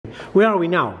Where are we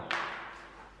now?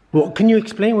 Well, can you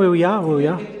explain where we are?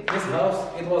 This house,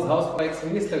 it was housed by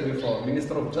ex-minister before,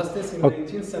 Minister of Justice in the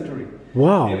 19th century.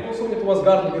 Wow. And also it was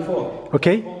garden before.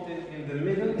 Okay. It was in the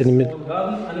middle, In the middle.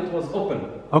 garden, and it was open.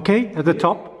 Okay, at the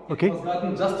top. Okay. It was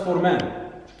garden just for man.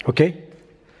 Okay.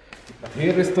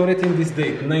 He restored it in this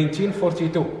date,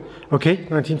 1942. Okay,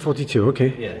 1942.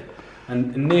 Okay. Yeah.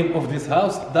 And the name of this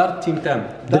house, Dar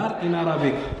Timtam. Dar in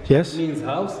Arabic Yes. means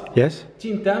house. Yes.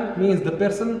 Timtam means the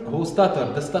person who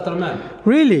stuttered, the stutter man.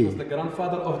 Really? The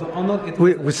grandfather of the owner. It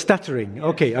was With stuttering.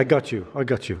 Okay, I got you.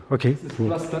 Okay. this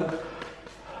plaster,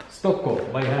 stucco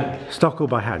by hand. Stucco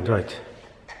by hand, right.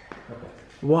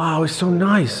 Wow, it's so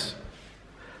nice.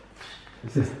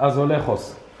 This is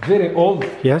azulejos. Very old.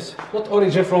 Yes. Not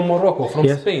origin from Morocco, from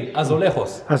Yes. Spain.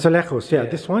 Azulejos. Azulejos, yeah,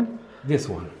 this one? This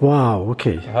one. Wow,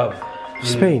 okay. I have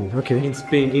Spain, okay. in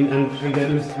Spain, in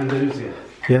Andalusia.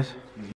 Yes.